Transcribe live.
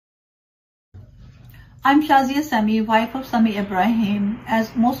I'm Shazia Sami, wife of Sami Ibrahim.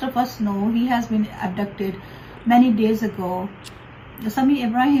 As most of us know, he has been abducted many days ago. Sami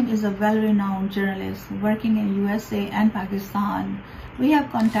Ibrahim is a well-renowned journalist working in USA and Pakistan. We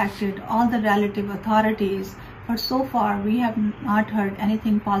have contacted all the relative authorities, but so far we have not heard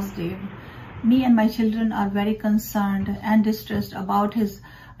anything positive. Me and my children are very concerned and distressed about his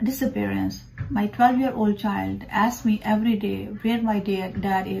disappearance. My 12-year-old child asks me every day where my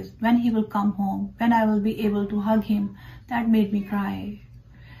dad is, when he will come home, when I will be able to hug him. That made me cry.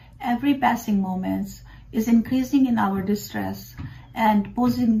 Every passing moment is increasing in our distress and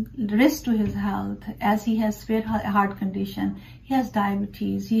posing risk to his health, as he has severe heart condition, he has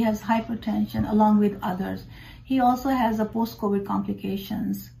diabetes, he has hypertension along with others. He also has a post-COVID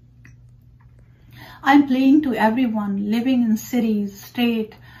complications. I'm pleading to everyone living in cities,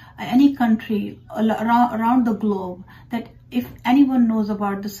 state, any country around the globe that if anyone knows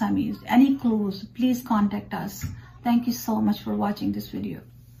about the Samis, any clues, please contact us. Thank you so much for watching this video.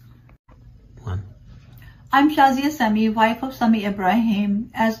 I'm Shazia Sami, wife of Sami Ibrahim.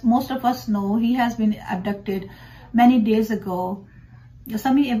 As most of us know, he has been abducted many days ago.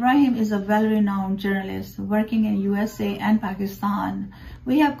 Sami Ibrahim is a well-renowned journalist working in USA and Pakistan.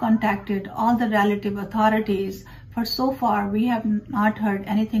 We have contacted all the relative authorities, but so far we have not heard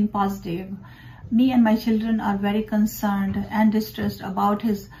anything positive. Me and my children are very concerned and distressed about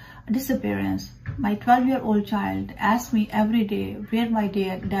his disappearance. My 12-year-old child asks me every day where my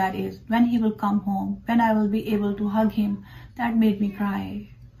dad is, when he will come home, when I will be able to hug him. That made me cry.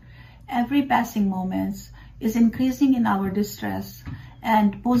 Every passing moment is increasing in our distress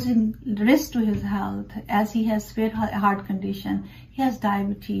and posing risk to his health, as he has severe heart condition, he has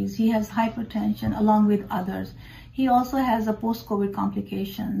diabetes, he has hypertension along with others. He also has a post-COVID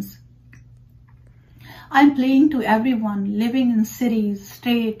complications. I'm pleading to everyone living in cities,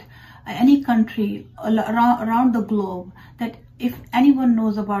 state, any country around the globe that if anyone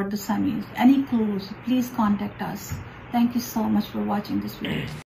knows about the Samis, any clues, please contact us. Thank you so much for watching this video.